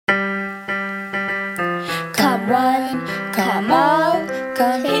Come one, come all,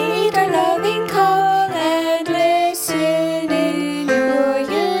 come heed our loving call and listen in your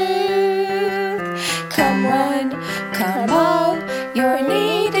youth. Come one, come all, you're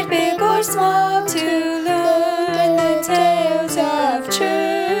needed big or small to learn the tales of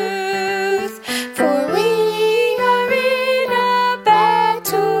truth. For we are in a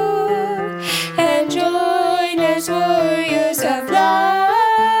battle, and join as warriors of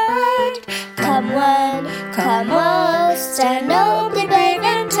light. Come one, come all, stand nobly brave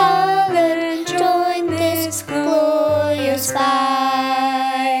and tall, and join this glorious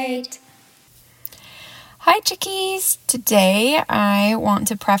fight. Hi chickies! Today I want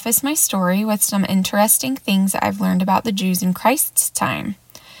to preface my story with some interesting things I've learned about the Jews in Christ's time.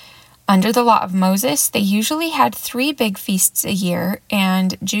 Under the law of Moses, they usually had 3 big feasts a year,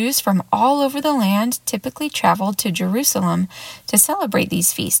 and Jews from all over the land typically traveled to Jerusalem to celebrate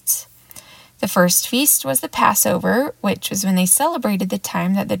these feasts. The first feast was the Passover, which was when they celebrated the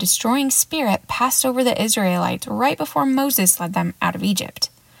time that the destroying spirit passed over the Israelites right before Moses led them out of Egypt.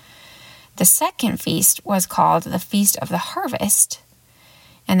 The second feast was called the Feast of the Harvest,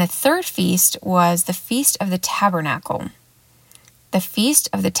 and the third feast was the Feast of the Tabernacle. The Feast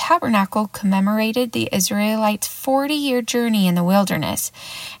of the Tabernacle commemorated the Israelites' 40-year journey in the wilderness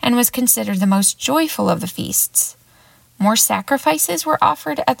and was considered the most joyful of the feasts. More sacrifices were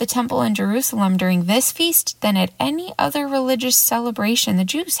offered at the temple in Jerusalem during this feast than at any other religious celebration the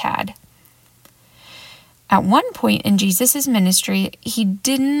Jews had. At one point in Jesus' ministry, he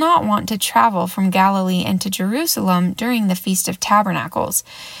did not want to travel from Galilee into Jerusalem during the Feast of Tabernacles,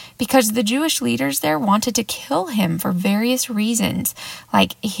 because the Jewish leaders there wanted to kill him for various reasons,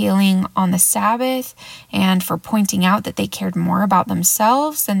 like healing on the Sabbath and for pointing out that they cared more about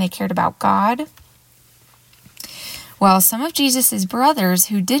themselves than they cared about God. Well, some of Jesus' brothers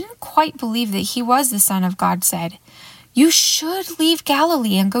who didn't quite believe that he was the Son of God said, "You should leave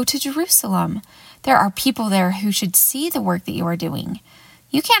Galilee and go to Jerusalem. There are people there who should see the work that you are doing.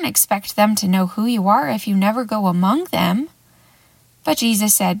 You can't expect them to know who you are if you never go among them." But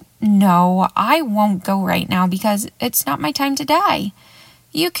Jesus said, "No, I won't go right now because it's not my time to die.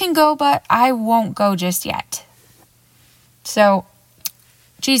 You can go, but I won't go just yet." So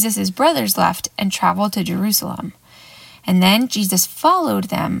Jesus' brothers left and traveled to Jerusalem. And then Jesus followed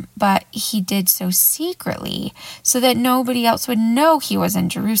them, but he did so secretly so that nobody else would know he was in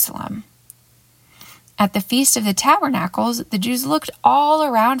Jerusalem. At the Feast of the Tabernacles, the Jews looked all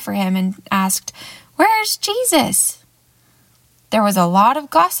around for him and asked, "Where's Jesus?" There was a lot of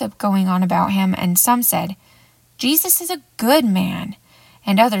gossip going on about him, and some said, "Jesus is a good man."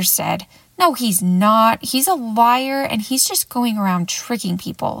 And others said, "No, he's not. He's a liar, and he's just going around tricking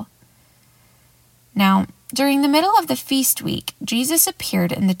people." Now, during the middle of the feast week, Jesus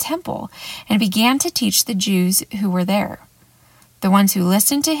appeared in the temple and began to teach the Jews who were there. The ones who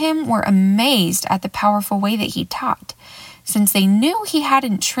listened to him were amazed at the powerful way that he taught, since they knew he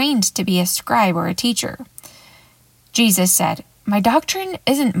hadn't trained to be a scribe or a teacher. Jesus said, "My doctrine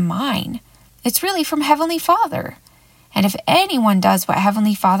isn't mine. It's really from Heavenly Father. And if anyone does what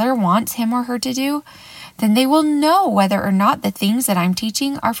Heavenly Father wants him or her to do, then they will know whether or not the things that I'm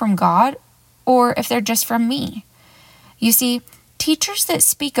teaching are from God or if they're just from me." You see, teachers that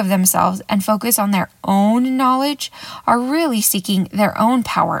speak of themselves and focus on their own knowledge are really seeking their own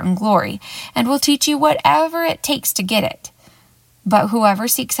power and glory and will teach you whatever it takes to get it. But whoever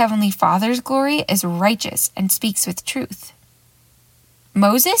seeks Heavenly Father's glory is righteous and speaks with truth.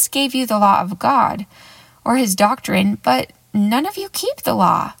 Moses gave you the law of God or his doctrine, but none of you keep the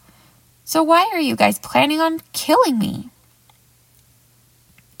law. So why are you guys planning on killing me?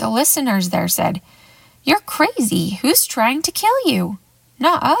 The listeners there said, "You're crazy. Who's trying to kill you?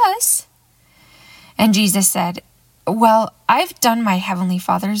 Not us." And Jesus said, "Well, I've done my Heavenly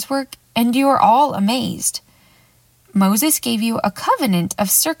Father's work, and you are all amazed. Moses gave you a covenant of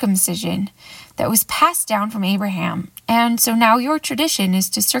circumcision that was passed down from Abraham, and so now your tradition is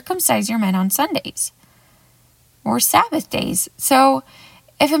to circumcise your men on Sundays or Sabbath days. So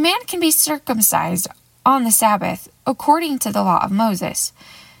if a man can be circumcised on the Sabbath according to the law of Moses,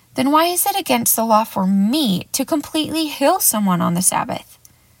 then why is it against the law for me to completely heal someone on the Sabbath?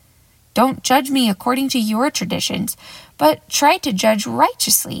 Don't judge me according to your traditions, but try to judge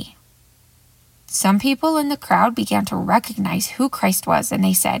righteously." Some people in the crowd began to recognize who Christ was, and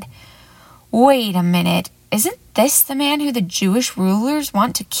they said, "Wait a minute, isn't this the man who the Jewish rulers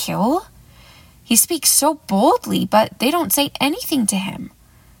want to kill? He speaks so boldly, but they don't say anything to him.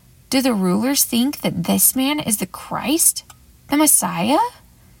 Do the rulers think that this man is the Christ, the Messiah?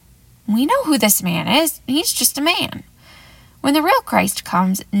 We know who this man is. He's just a man. When the real Christ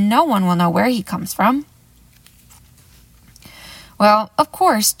comes, no one will know where he comes from." Well, of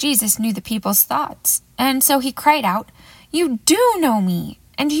course, Jesus knew the people's thoughts, and so he cried out, "You do know me,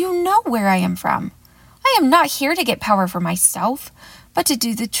 and you know where I am from. I am not here to get power for myself, but to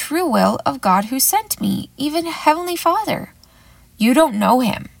do the true will of God who sent me, even Heavenly Father. You don't know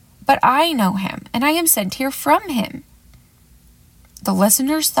him, but I know him, and I am sent here from him." The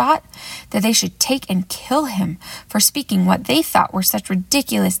listeners thought that they should take and kill him for speaking what they thought were such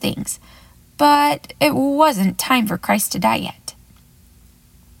ridiculous things, but it wasn't time for Christ to die yet.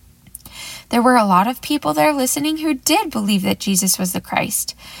 There were a lot of people there listening who did believe that Jesus was the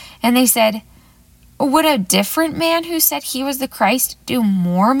Christ, and they said, "Would a different man who said he was the Christ do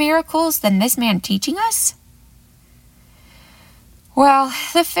more miracles than this man teaching us?" Well,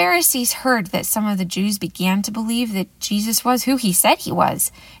 the Pharisees heard that some of the Jews began to believe that Jesus was who he said he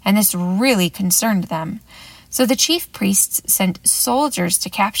was, and this really concerned them. So the chief priests sent soldiers to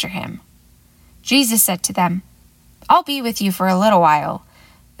capture him. Jesus said to them, "I'll be with you for a little while.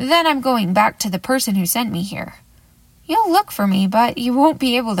 Then I'm going back to the person who sent me here. You'll look for me, but you won't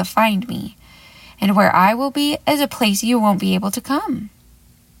be able to find me. And where I will be is a place you won't be able to come."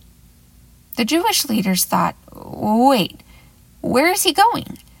 The Jewish leaders thought, "Wait, where is he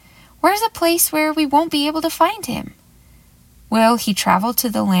going? Where's a place where we won't be able to find him? Will he travel to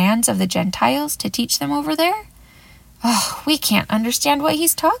the lands of the Gentiles to teach them over there? Oh, we can't understand what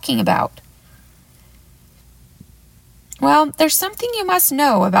he's talking about." Well, there's something you must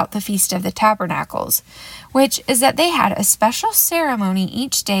know about the Feast of the Tabernacles, which is that they had a special ceremony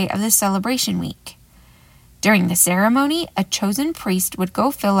each day of the celebration week. During the ceremony, a chosen priest would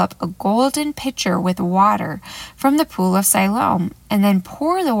go fill up a golden pitcher with water from the pool of Siloam, and then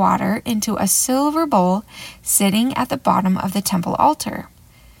pour the water into a silver bowl sitting at the bottom of the temple altar.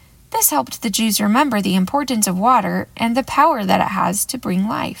 This helped the Jews remember the importance of water and the power that it has to bring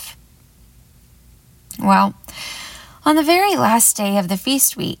life. Well, on the very last day of the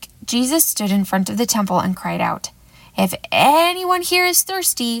feast week, Jesus stood in front of the temple and cried out, "If anyone here is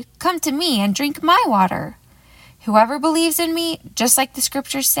thirsty, come to me and drink my water. Whoever believes in me, just like the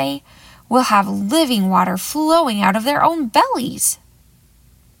scriptures say, will have living water flowing out of their own bellies."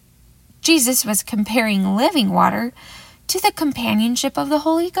 Jesus was comparing living water to the companionship of the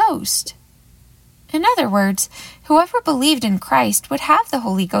Holy Ghost. In other words, whoever believed in Christ would have the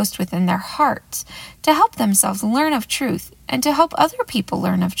Holy Ghost within their hearts to help themselves learn of truth and to help other people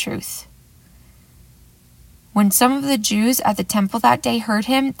learn of truth. When some of the Jews at the temple that day heard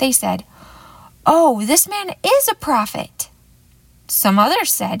him, they said, "Oh, this man is a prophet." Some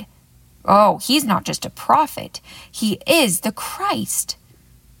others said, "Oh, he's not just a prophet, he is the Christ."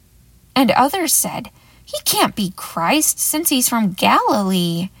 And others said, "He can't be Christ since he's from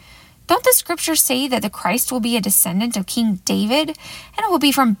Galilee. Don't the scriptures say that the Christ will be a descendant of King David, and it will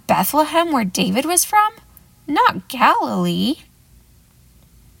be from Bethlehem where David was from, not Galilee?"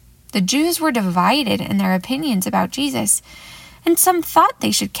 The Jews were divided in their opinions about Jesus, and some thought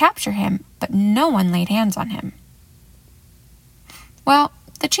they should capture him, but no one laid hands on him. Well,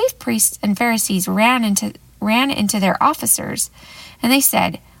 the chief priests and Pharisees ran into their officers, and they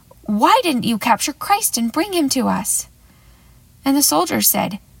said, "Why didn't you capture Christ and bring him to us?" And the soldiers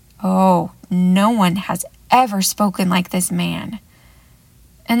said, "Oh, no one has ever spoken like this man."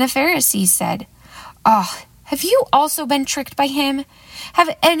 And the Pharisees said, "Oh, have you also been tricked by him?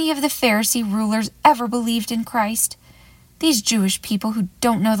 Have any of the Pharisee rulers ever believed in Christ? These Jewish people who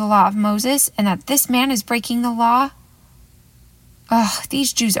don't know the law of Moses and that this man is breaking the law? Oh,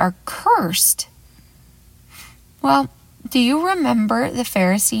 these Jews are cursed." Well, do you remember the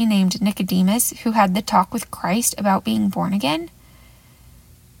Pharisee named Nicodemus who had the talk with Christ about being born again?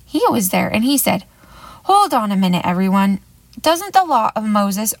 He was there, and he said, "Hold on a minute, everyone. Doesn't the law of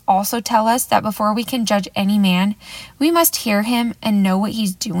Moses also tell us that before we can judge any man, we must hear him and know what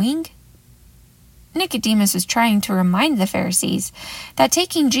he's doing?" Nicodemus was trying to remind the Pharisees that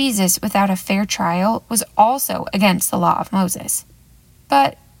taking Jesus without a fair trial was also against the law of Moses.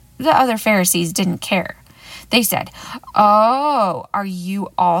 But the other Pharisees didn't care. They said, "Oh, are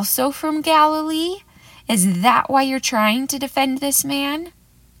you also from Galilee? Is that why you're trying to defend this man?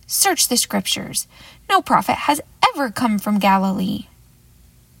 Search the scriptures. No prophet has ever come from Galilee."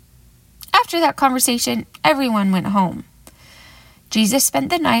 After that conversation, everyone went home. Jesus spent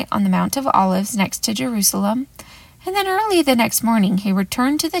the night on the Mount of Olives next to Jerusalem, and then early the next morning he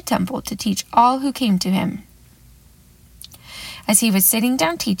returned to the temple to teach all who came to him. As he was sitting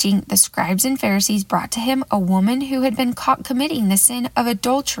down teaching, the scribes and Pharisees brought to him a woman who had been caught committing the sin of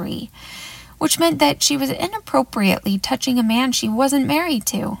adultery, which meant that she was inappropriately touching a man she wasn't married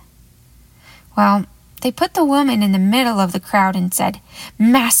to. Well, they put the woman in the middle of the crowd and said,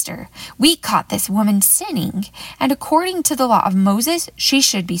 "Master, we caught this woman sinning, and according to the law of Moses, she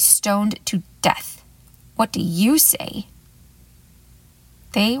should be stoned to death. What do you say?"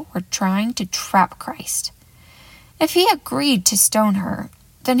 They were trying to trap Christ. If he agreed to stone her,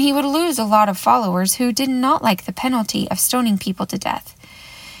 then he would lose a lot of followers who did not like the penalty of stoning people to death.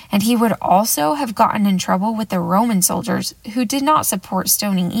 And he would also have gotten in trouble with the Roman soldiers who did not support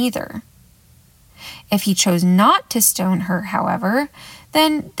stoning either. If he chose not to stone her, however,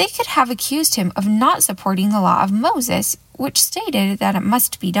 then they could have accused him of not supporting the law of Moses, which stated that it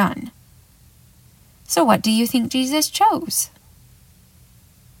must be done. So what do you think Jesus chose?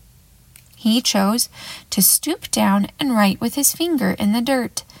 He chose to stoop down and write with his finger in the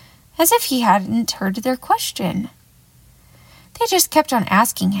dirt, as if he hadn't heard their question. They just kept on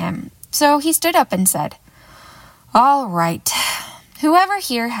asking him, so he stood up and said, "All right, whoever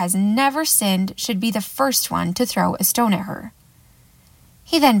here has never sinned should be the first one to throw a stone at her."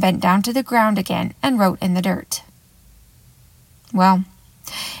 He then bent down to the ground again and wrote in the dirt. Well,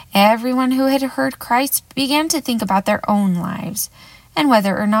 everyone who had heard Christ began to think about their own lives and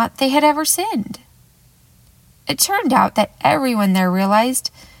whether or not they had ever sinned. It turned out that everyone there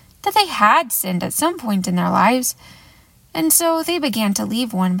realized that they had sinned at some point in their lives, and so they began to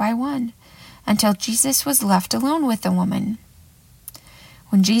leave one by one, until Jesus was left alone with the woman.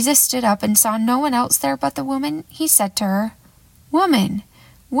 When Jesus stood up and saw no one else there but the woman, he said to her, "Woman,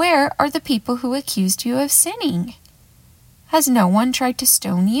 where are the people who accused you of sinning? Has no one tried to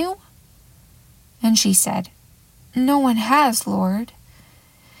stone you?" And she said, "No one has, Lord."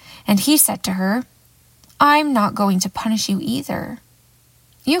 And he said to her, "I'm not going to punish you either.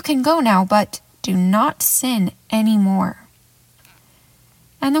 You can go now, but do not sin any more."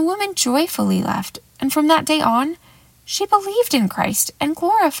 And the woman joyfully left, and from that day on, she believed in Christ and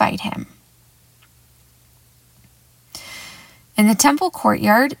glorified him. In the temple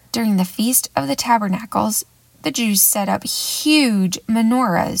courtyard during the Feast of the Tabernacles, the Jews set up huge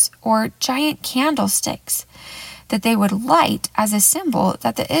menorahs, or giant candlesticks, that they would light as a symbol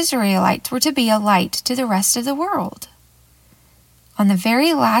that the Israelites were to be a light to the rest of the world. On the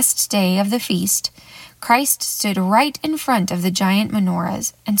very last day of the feast, Christ stood right in front of the giant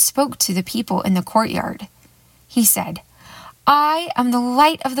menorahs and spoke to the people in the courtyard. He said, "I am the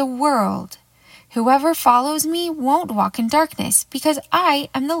light of the world. Whoever follows me won't walk in darkness, because I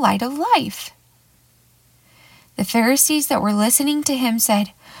am the light of life." The Pharisees that were listening to him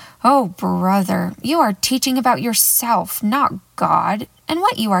said, "Oh, brother, you are teaching about yourself, not God, and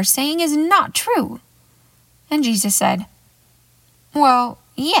what you are saying is not true." And Jesus said, "Well,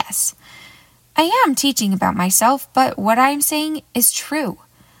 yes, I am teaching about myself, but what I am saying is true.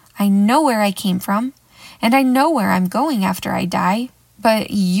 I know where I came from, and I know where I'm going after I die,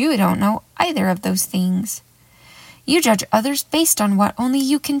 but you don't know either of those things. You judge others based on what only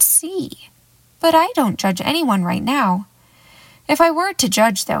you can see, but I don't judge anyone right now. If I were to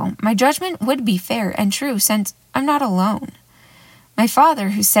judge, though, my judgment would be fair and true, since I'm not alone. My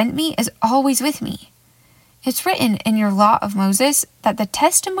Father who sent me is always with me. It's written in your law of Moses that the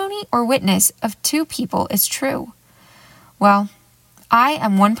testimony or witness of two people is true. Well, I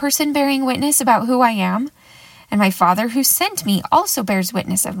am one person bearing witness about who I am, and my Father who sent me also bears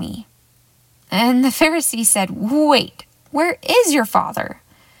witness of me." And the Pharisees said, "Wait, where is your Father?"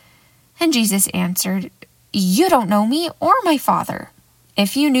 And Jesus answered, "You don't know me or my Father.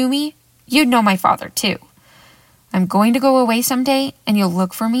 If you knew me, you'd know my Father too. I'm going to go away someday, and you'll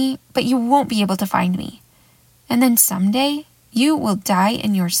look for me, but you won't be able to find me. And then someday you will die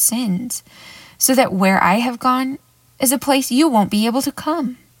in your sins, so that where I have gone is a place you won't be able to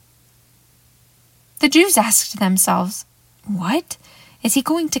come." The Jews asked themselves, "What? Is he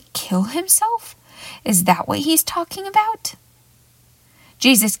going to kill himself? Is that what he's talking about?"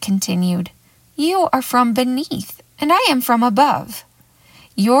 Jesus continued, "You are from beneath, and I am from above.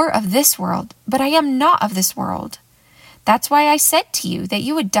 You're of this world, but I am not of this world. That's why I said to you that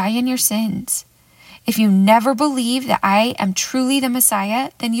you would die in your sins. If you never believe that I am truly the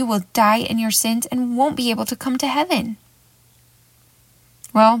Messiah, then you will die in your sins and won't be able to come to heaven."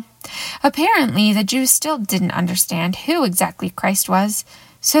 Well, apparently the Jews still didn't understand who exactly Christ was,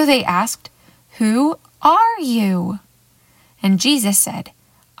 so they asked, "Who are you?" And Jesus said,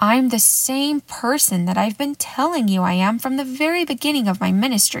 "I'm the same person that I've been telling you I am from the very beginning of my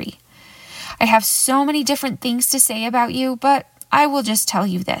ministry. I have so many different things to say about you, but I will just tell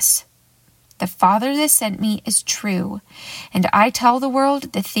you this. The Father that sent me is true, and I tell the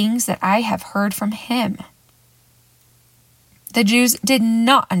world the things that I have heard from him." The Jews did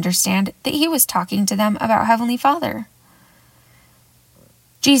not understand that he was talking to them about Heavenly Father.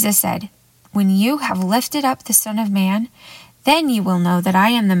 Jesus said, when you have lifted up the Son of Man, then you will know that I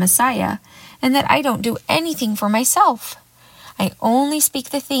am the Messiah, and that I don't do anything for myself. I only speak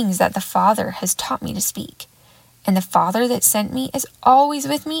the things that the Father has taught me to speak. And the Father that sent me is always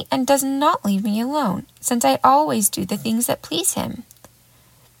with me and does not leave me alone, since I always do the things that please him."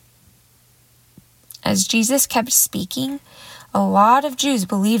 As Jesus kept speaking, a lot of Jews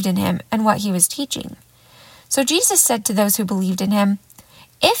believed in him and what he was teaching. So Jesus said to those who believed in him,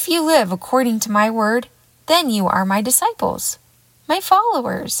 "If you live according to my word, then you are my disciples, my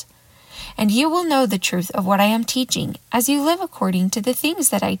followers. And you will know the truth of what I am teaching as you live according to the things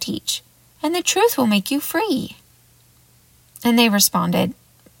that I teach, and the truth will make you free." And they responded,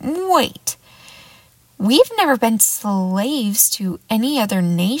 "Wait, we've never been slaves to any other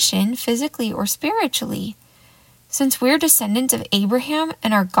nation, physically or spiritually. Since we're descendants of Abraham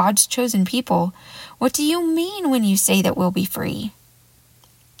and are God's chosen people, what do you mean when you say that we'll be free?"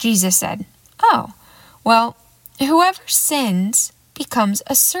 Jesus said, "Oh, well, whoever sins becomes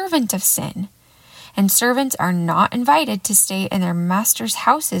a servant of sin, and servants are not invited to stay in their master's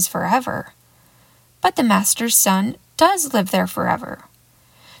houses forever. But the master's son does live there forever.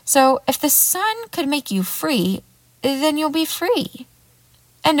 So if the Son could make you free, then you'll be free.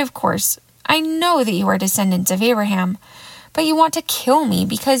 And of course, I know that you are descendants of Abraham, but you want to kill me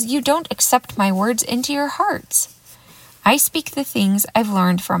because you don't accept my words into your hearts. I speak the things I've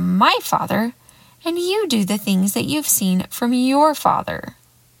learned from my Father, and you do the things that you've seen from your father."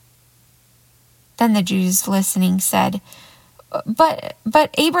 Then the Jews listening said, But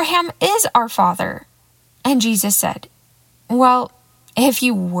Abraham is our father." And Jesus said, "Well, if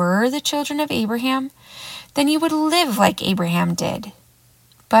you were the children of Abraham, then you would live like Abraham did.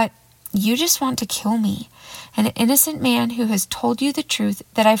 But you just want to kill me, an innocent man who has told you the truth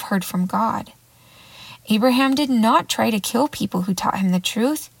that I've heard from God. Abraham did not try to kill people who taught him the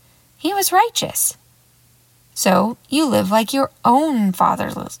truth. He was righteous. So you live like your own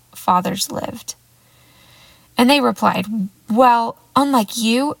fathers lived." And they replied, "Well, unlike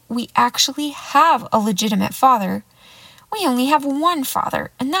you, we actually have a legitimate father. We only have one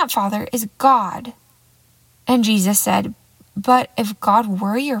Father, and that Father is God." And Jesus said, "But if God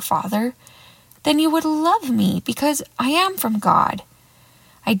were your Father, then you would love me because I am from God.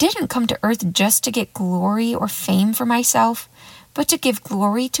 I didn't come to earth just to get glory or fame for myself, but to give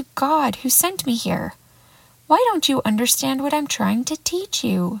glory to God who sent me here. Why don't you understand what I'm trying to teach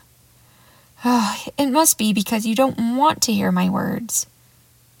you? It must be because you don't want to hear my words.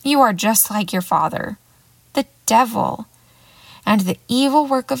 You are just like your father, the devil. And the evil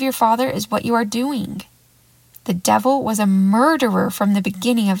work of your father is what you are doing. The devil was a murderer from the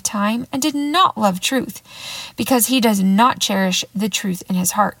beginning of time and did not love truth, because he does not cherish the truth in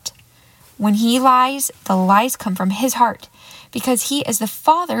his heart. When he lies, the lies come from his heart, because he is the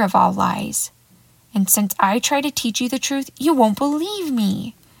father of all lies. And since I try to teach you the truth, you won't believe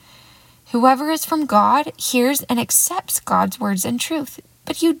me. Whoever is from God hears and accepts God's words and truth,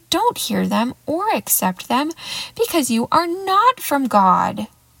 but you don't hear them or accept them because you are not from God."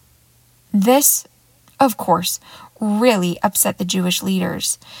 This, of course, really upset the Jewish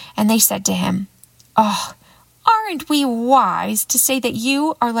leaders, and they said to him, "Oh, aren't we wise to say that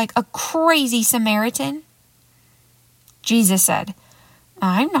you are like a crazy Samaritan?" Jesus said,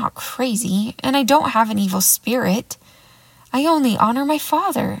 "I'm not crazy, and I don't have an evil spirit. I only honor my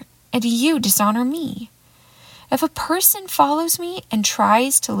Father, and you dishonor me. If a person follows me and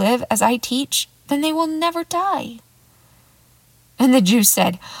tries to live as I teach, then they will never die." And the Jews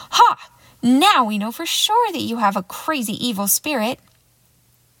said, "Ha! Now we know for sure that you have a crazy evil spirit.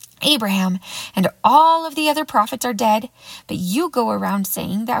 Abraham and all of the other prophets are dead, but you go around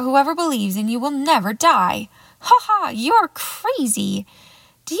saying that whoever believes in you will never die. Ha ha! You're crazy.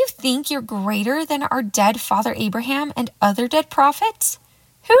 Do you think you're greater than our dead father Abraham and other dead prophets?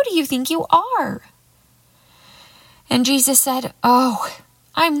 Who do you think you are?" And Jesus said, "Oh,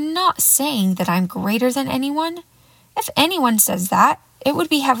 I'm not saying that I'm greater than anyone. If anyone says that, it would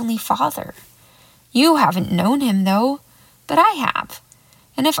be Heavenly Father. You haven't known him, though, but I have.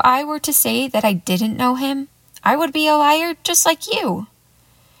 And if I were to say that I didn't know him, I would be a liar just like you.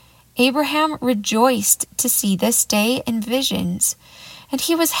 Abraham rejoiced to see this day in visions, and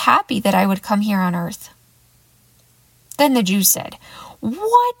he was happy that I would come here on earth." Then the Jews said,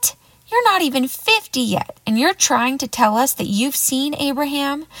 "What? You're not even 50 yet, and you're trying to tell us that you've seen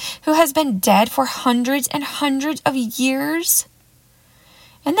Abraham, who has been dead for hundreds and hundreds of years?"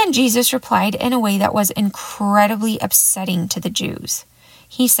 And then Jesus replied in a way that was incredibly upsetting to the Jews.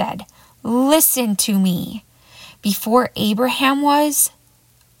 He said, "Listen to me. Before Abraham was,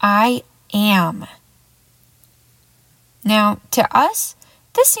 I am." Now, to us,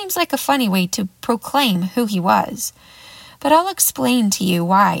 This seems like a funny way to proclaim who he was, but I'll explain to you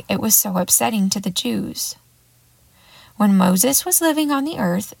why it was so upsetting to the Jews. When Moses was living on the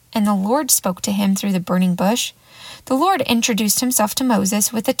earth and the Lord spoke to him through the burning bush, the Lord introduced himself to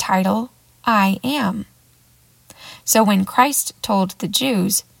Moses with the title, I am. So when Christ told the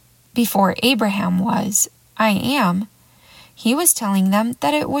Jews, before Abraham was, I am, he was telling them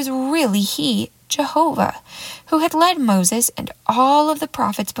that it was really he, Jehovah, who had led Moses and all of the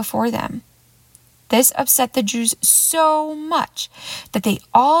prophets before them. This upset the Jews so much that they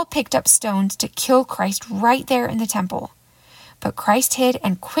all picked up stones to kill Christ right there in the temple. But Christ hid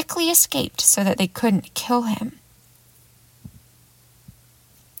and quickly escaped so that they couldn't kill him.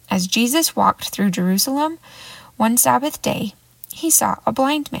 As Jesus walked through Jerusalem one Sabbath day, he saw a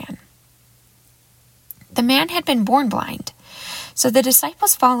blind man. The man had been born blind, so the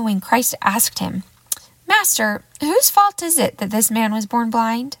disciples following Christ asked him, Master, whose fault is it that this man was born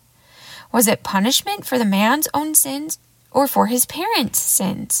blind? Was it punishment for the man's own sins or for his parents'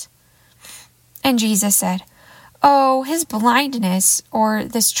 sins? And Jesus said, Oh, his blindness or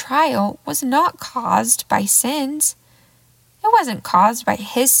this trial was not caused by sins. It wasn't caused by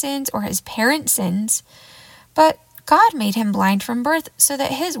his sins or his parents' sins, but God made him blind from birth so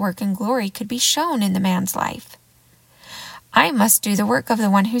that his work and glory could be shown in the man's life. I must do the work of the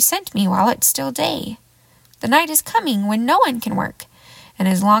one who sent me while it's still day. The night is coming when no one can work. And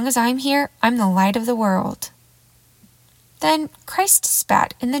as long as I'm here, I'm the light of the world. Then Christ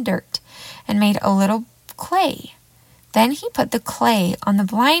spat in the dirt and made a little clay. Then he put the clay on the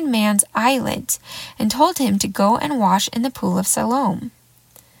blind man's eyelids and told him to go and wash in the pool of Siloam.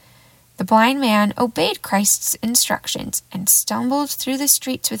 The blind man obeyed Christ's instructions and stumbled through the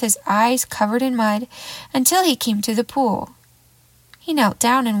streets with his eyes covered in mud until he came to the pool. He knelt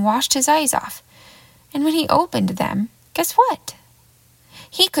down and washed his eyes off, and when he opened them, guess what?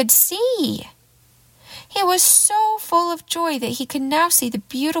 He could see. He was so full of joy that he could now see the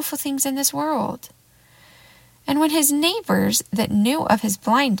beautiful things in this world. And when his neighbors that knew of his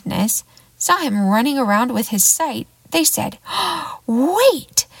blindness saw him running around with his sight, they said,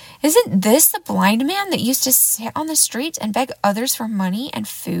 Wait, isn't this the blind man that used to sit on the streets and beg others for money and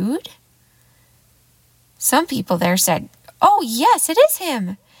food? Some people there said, Oh, yes, it is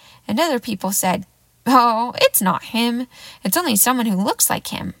him. And other people said, Oh, it's not him. It's only someone who looks like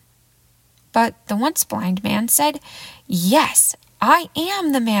him. But the once blind man said, Yes, I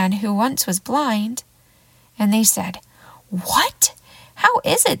am the man who once was blind. And they said, What? How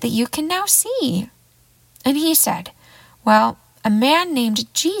is it that you can now see? And he said, Well, a man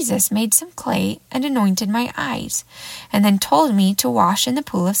named Jesus made some clay and anointed my eyes, and then told me to wash in the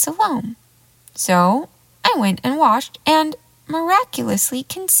pool of Siloam. So I went and washed, and miraculously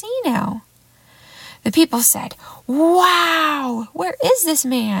can see now. The people said, Wow, where is this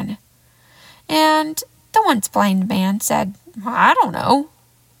man? And the once blind man said, I don't know.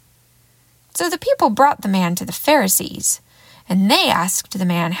 So the people brought the man to the Pharisees, and they asked the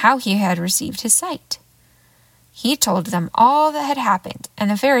man how he had received his sight. He told them all that had happened, and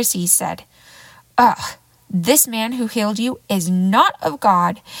the Pharisees said, Ugh, this man who healed you is not of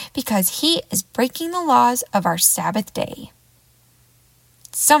God, because he is breaking the laws of our Sabbath day.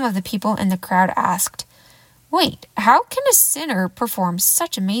 Some of the people in the crowd asked, Wait, how can a sinner perform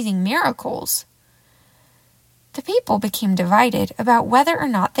such amazing miracles? The people became divided about whether or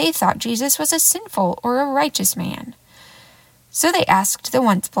not they thought Jesus was a sinful or a righteous man. So they asked the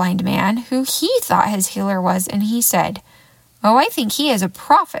once blind man who he thought his healer was, and he said, Oh, I think he is a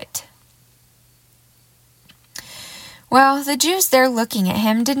prophet. Well, the Jews there looking at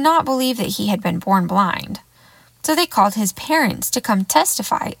him did not believe that he had been born blind. So they called his parents to come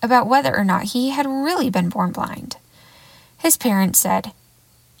testify about whether or not he had really been born blind. His parents said,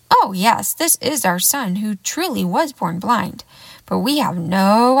 Oh, yes, this is our son who truly was born blind, but we have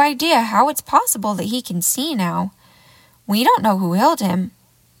no idea how it's possible that he can see now. We don't know who healed him.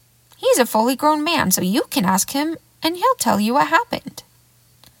 He's a fully grown man, so you can ask him, and he'll tell you what happened.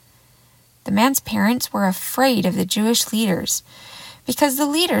 The man's parents were afraid of the Jewish leaders, because the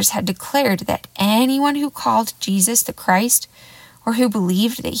leaders had declared that anyone who called Jesus the Christ, or who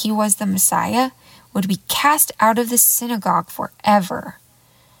believed that he was the Messiah, would be cast out of the synagogue forever.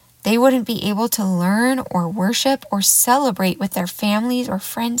 They wouldn't be able to learn or worship or celebrate with their families or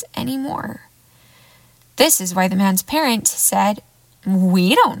friends anymore. This is why the man's parents said,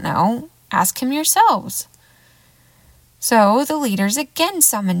 We don't know. Ask him yourselves. So the leaders again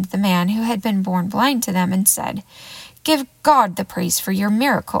summoned the man who had been born blind to them and said, Give God the praise for your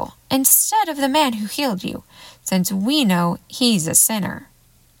miracle instead of the man who healed you, since we know he's a sinner.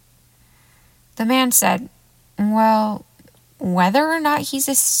 The man said, Well, Whether or not he's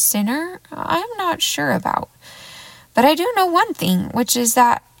a sinner, I'm not sure about. But I do know one thing, which is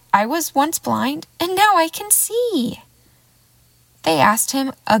that I was once blind and now I can see." They asked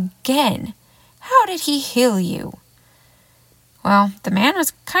him again, "How did he heal you?" Well, the man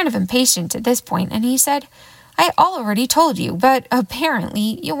was kind of impatient at this point, and he said, "I already told you, but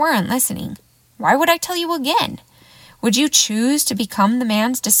apparently you weren't listening. Why would I tell you again? Would you choose to become the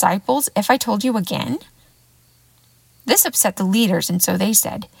man's disciples if I told you again?" This upset the leaders, and so they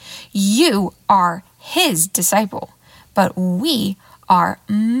said, "You are his disciple, but we are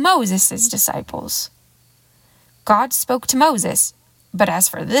Moses' disciples. God spoke to Moses, but as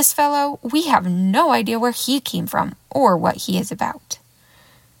for this fellow, we have no idea where he came from or what he is about."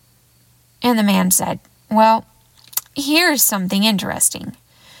 And the man said, "Well, here's something interesting.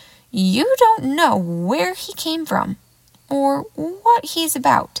 You don't know where he came from or what he's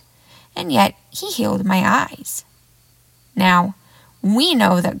about, and yet he healed my eyes. Now, we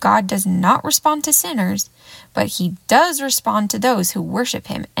know that God does not respond to sinners, but he does respond to those who worship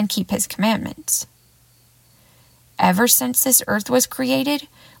him and keep his commandments. Ever since this earth was created,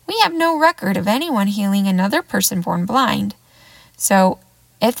 we have no record of anyone healing another person born blind. So,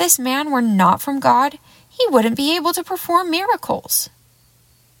 if this man were not from God, he wouldn't be able to perform miracles."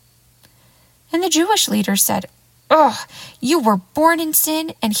 And the Jewish leaders said, "Ugh, you were born in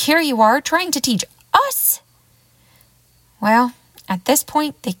sin, and here you are trying to teach us?" Well, at this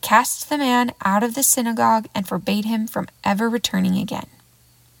point, they cast the man out of the synagogue and forbade him from ever returning again.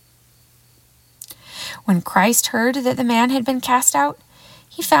 When Christ heard that the man had been cast out,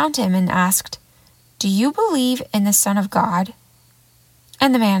 he found him and asked, "Do you believe in the Son of God?"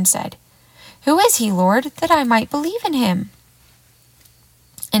 And the man said, "Who is he, Lord, that I might believe in him?"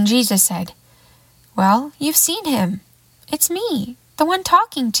 And Jesus said, "Well, you've seen him. It's me, the one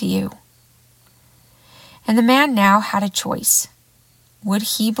talking to you." And the man now had a choice. Would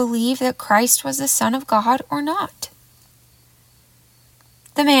he believe that Christ was the Son of God or not?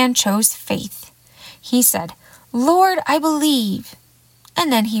 The man chose faith. He said, "Lord, I believe."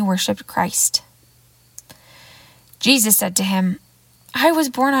 And then he worshiped Christ. Jesus said to him, "I was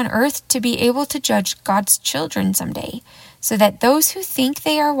born on earth to be able to judge God's children someday, so that those who think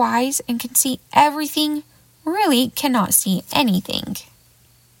they are wise and can see everything really cannot see anything."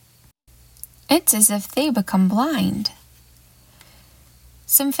 It's as if they become blind.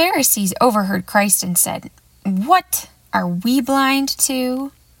 Some Pharisees overheard Christ and said, "What? Are we blind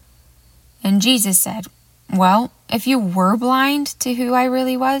too?" And Jesus said, "Well, if you were blind to who I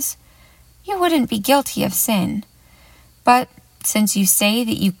really was, you wouldn't be guilty of sin. But since you say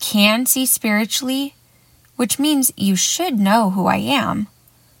that you can see spiritually, which means you should know who I am,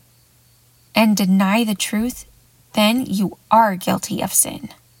 and deny the truth, then you are guilty of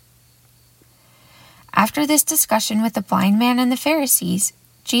sin." After this discussion with the blind man and the Pharisees,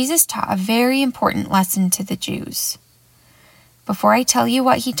 Jesus taught a very important lesson to the Jews. Before I tell you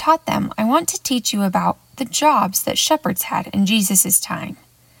what he taught them, I want to teach you about the jobs that shepherds had in Jesus' time.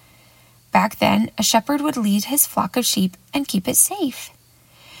 Back then, a shepherd would lead his flock of sheep and keep it safe.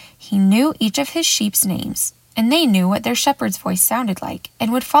 He knew each of his sheep's names, and they knew what their shepherd's voice sounded like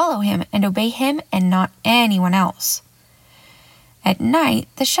and would follow him and obey him and not anyone else. At night,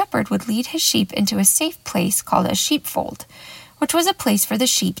 the shepherd would lead his sheep into a safe place called a sheepfold, which was a place for the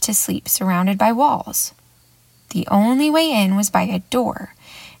sheep to sleep surrounded by walls. The only way in was by a door,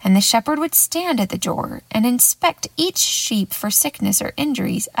 and the shepherd would stand at the door and inspect each sheep for sickness or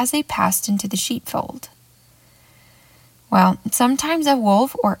injuries as they passed into the sheepfold. Well, sometimes a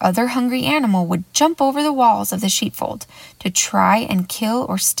wolf or other hungry animal would jump over the walls of the sheepfold to try and kill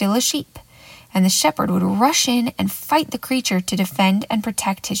or steal a sheep, and the shepherd would rush in and fight the creature to defend and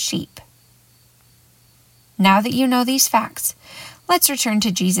protect his sheep. Now that you know these facts, let's return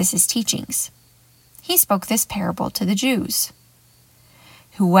to Jesus' teachings. He spoke this parable to the Jews.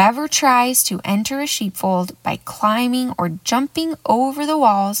 "Whoever tries to enter a sheepfold by climbing or jumping over the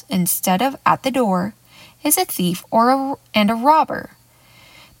walls instead of at the door is a thief and a robber.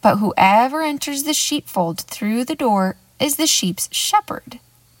 But whoever enters the sheepfold through the door is the sheep's shepherd.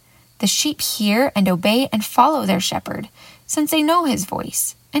 The sheep hear and obey and follow their shepherd, since they know his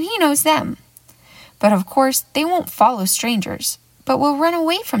voice, and he knows them. But of course, they won't follow strangers, but will run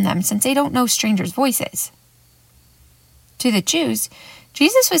away from them since they don't know strangers' voices." To the Jews,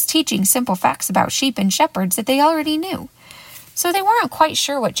 Jesus was teaching simple facts about sheep and shepherds that they already knew, so they weren't quite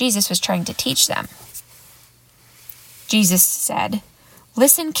sure what Jesus was trying to teach them. Jesus said,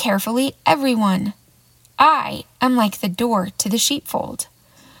 "Listen carefully, everyone. I am like the door to the sheepfold.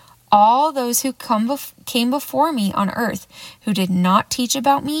 All those who came before me on earth who did not teach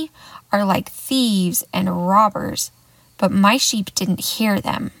about me are like thieves and robbers. but my sheep didn't hear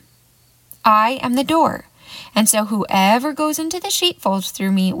them. I am the door, and so whoever goes into the sheepfold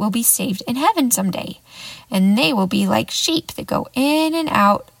through me will be saved in heaven someday, and they will be like sheep that go in and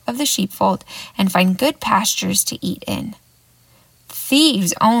out of the sheepfold and find good pastures to eat in.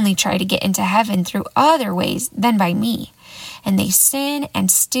 Thieves only try to get into heaven through other ways than by me, and they sin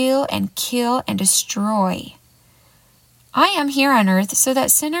and steal and kill and destroy. I am here on earth so that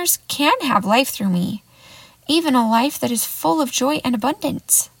sinners can have life through me, even a life that is full of joy and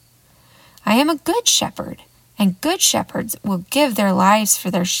abundance. I am a good shepherd, and good shepherds will give their lives for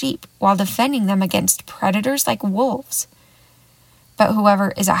their sheep while defending them against predators like wolves. But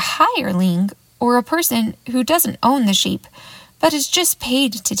whoever is a hireling, or a person who doesn't own the sheep, but is just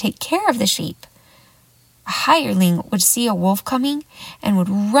paid to take care of the sheep, a hireling would see a wolf coming and would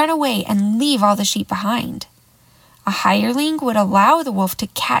run away and leave all the sheep behind. A hireling would allow the wolf to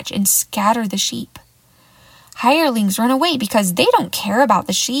catch and scatter the sheep. Hirelings run away because they don't care about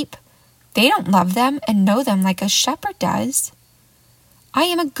the sheep. They don't love them and know them like a shepherd does. I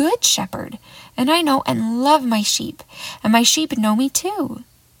am a good shepherd, and I know and love my sheep, and my sheep know me too.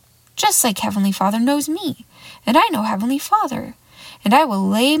 Just like Heavenly Father knows me, and I know Heavenly Father, and I will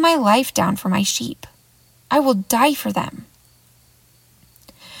lay my life down for my sheep. I will die for them.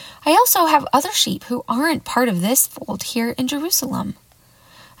 I also have other sheep who aren't part of this fold here in Jerusalem.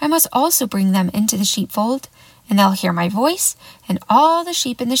 I must also bring them into the sheepfold, and they'll hear my voice, and all the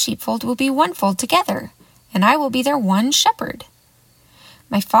sheep in the sheepfold will be one fold together, and I will be their one shepherd.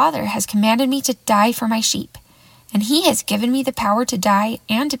 My Father has commanded me to die for my sheep, and he has given me the power to die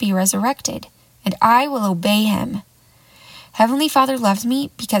and to be resurrected, and I will obey him. Heavenly Father loves me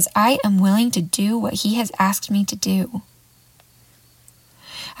because I am willing to do what he has asked me to do.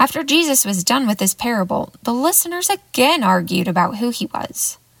 After Jesus was done with this parable, the listeners again argued about who he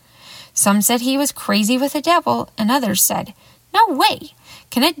was. Some said he was crazy with a devil, and others said, "No way!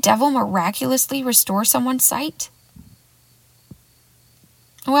 Can a devil miraculously restore someone's sight?"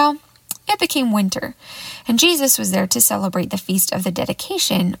 Well, it became winter, and Jesus was there to celebrate the Feast of the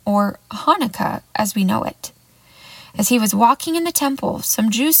Dedication, or Hanukkah as we know it. As he was walking in the temple, some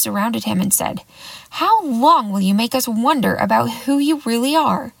Jews surrounded him and said, "How long will you make us wonder about who you really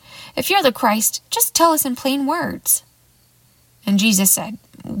are? If you're the Christ, just tell us in plain words." And Jesus said,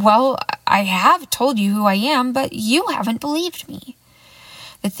 "Well, I have told you who I am, but you haven't believed me.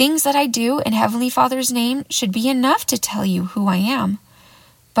 The things that I do in Heavenly Father's name should be enough to tell you who I am.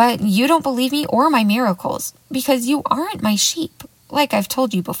 But you don't believe me or my miracles, because you aren't my sheep, like I've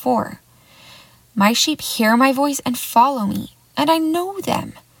told you before. My sheep hear my voice and follow me, and I know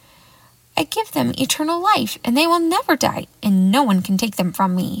them. I give them eternal life, and they will never die, and no one can take them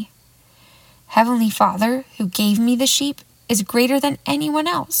from me. Heavenly Father, who gave me the sheep, is greater than anyone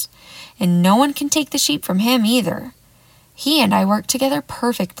else, and no one can take the sheep from him either. He and I work together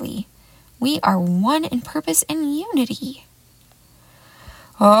perfectly. We are one in purpose and unity."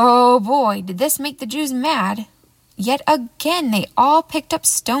 Oh boy, did this make the Jews mad. Yet again they all picked up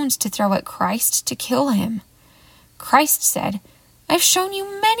stones to throw at Christ to kill him. Christ said, "I've shown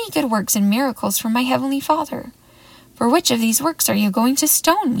you many good works and miracles from my Heavenly Father. For which of these works are you going to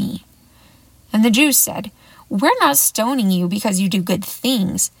stone me?" And the Jews said, "We're not stoning you because you do good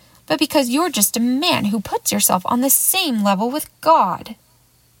things, but because you're just a man who puts yourself on the same level with God."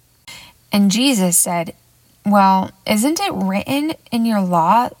 And Jesus said, "Well, isn't it written in your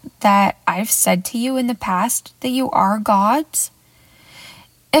law that I've said to you in the past that you are gods?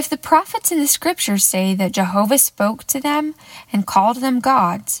 If the prophets in the scriptures say that Jehovah spoke to them and called them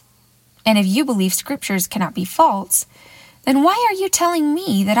gods, and if you believe scriptures cannot be false, then why are you telling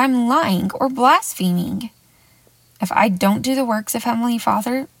me that I'm lying or blaspheming? If I don't do the works of Heavenly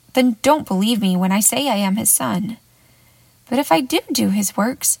Father, then don't believe me when I say I am his son. But if I do his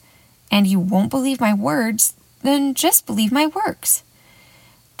works, and you won't believe my words, then just believe my works.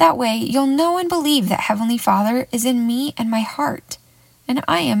 That way you'll know and believe that Heavenly Father is in me and my heart, and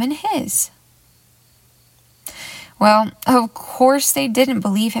I am in his." Well, of course they didn't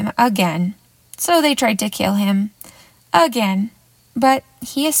believe him again, so they tried to kill him again, but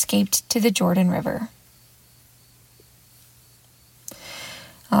he escaped to the Jordan River.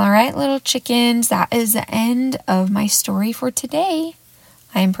 All right, little chickens, that is the end of my story for today.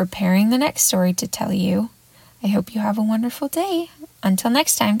 I am preparing the next story to tell you. I hope you have a wonderful day. Until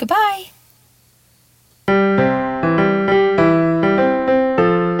next time, goodbye.